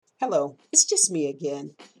Hello, it's just me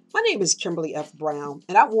again. My name is Kimberly F. Brown,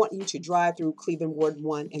 and I want you to drive through Cleveland Ward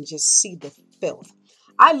 1 and just see the filth.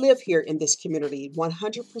 I live here in this community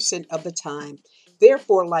 100% of the time.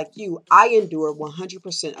 Therefore, like you, I endure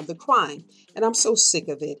 100% of the crime, and I'm so sick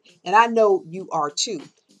of it, and I know you are too.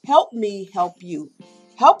 Help me help you.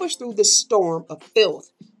 Help us through this storm of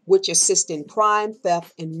filth, which assists in crime,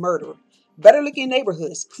 theft, and murder. Better looking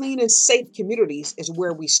neighborhoods, clean and safe communities is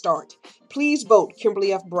where we start. Please vote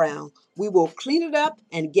Kimberly F. Brown. We will clean it up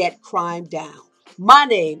and get crime down. My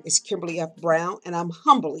name is Kimberly F. Brown, and I'm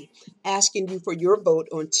humbly asking you for your vote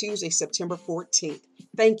on Tuesday, September 14th.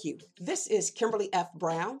 Thank you. This is Kimberly F.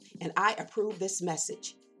 Brown, and I approve this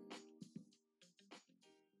message.